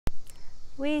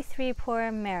We Three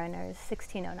Poor Mariners,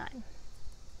 1609.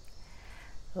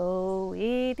 Oh,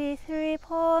 we be three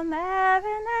poor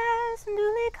mariners,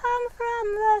 newly come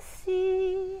from the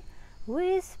sea.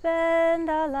 We spend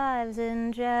our lives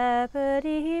in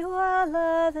jeopardy, while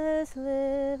others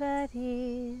live at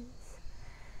ease.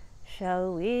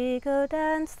 Shall we go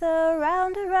dance the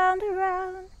round, around,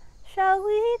 around? Shall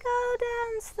we go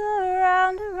dance the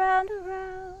round, around,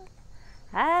 around?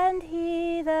 And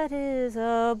he that is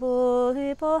a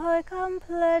bully boy, come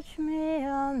pledge me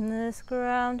on this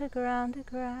ground, ground,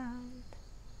 ground.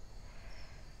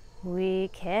 We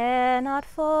care not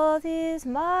for these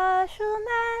martial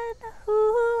men who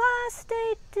our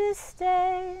state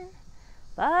disdain,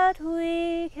 but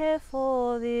we care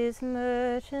for these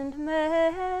merchant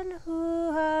men who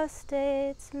our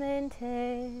states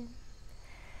maintain.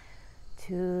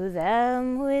 To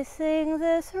them we sing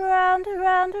this round,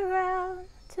 around, around.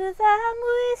 To them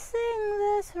we sing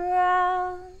this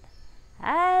round.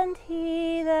 And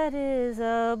he that is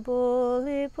a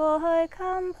bully boy,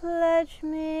 come pledge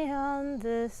me on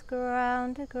this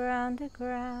ground, ground,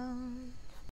 ground.